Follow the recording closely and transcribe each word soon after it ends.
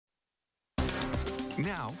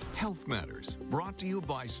Now, Health Matters, brought to you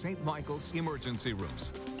by St. Michael's Emergency Rooms.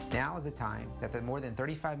 Now is the time that the more than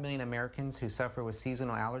 35 million Americans who suffer with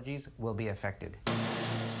seasonal allergies will be affected.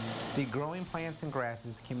 The growing plants and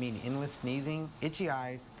grasses can mean endless sneezing, itchy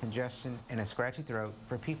eyes, congestion, and a scratchy throat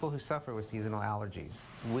for people who suffer with seasonal allergies.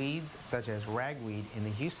 Weeds, such as ragweed in the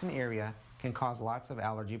Houston area, can cause lots of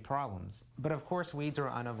allergy problems. But of course, weeds are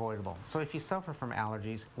unavoidable. So if you suffer from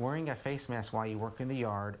allergies, wearing a face mask while you work in the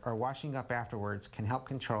yard or washing up afterwards can help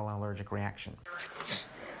control an allergic reaction.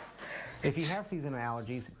 If you have seasonal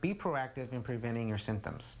allergies, be proactive in preventing your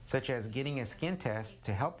symptoms, such as getting a skin test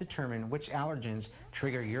to help determine which allergens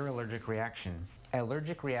trigger your allergic reaction.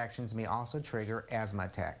 Allergic reactions may also trigger asthma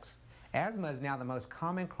attacks. Asthma is now the most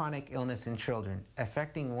common chronic illness in children,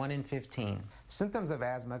 affecting 1 in 15. Symptoms of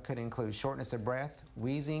asthma could include shortness of breath,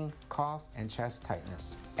 wheezing, cough, and chest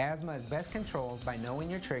tightness. Asthma is best controlled by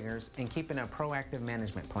knowing your triggers and keeping a proactive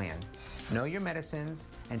management plan. Know your medicines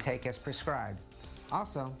and take as prescribed.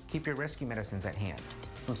 Also, keep your rescue medicines at hand.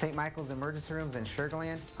 From St. Michael's Emergency Rooms in Sugar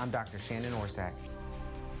Land, I'm Dr. Shannon Orsak.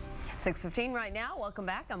 6:15 right now. Welcome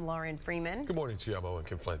back. I'm Lauren Freeman. Good morning to you. I'm Owen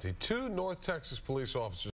Conflenti. 2 North Texas police officers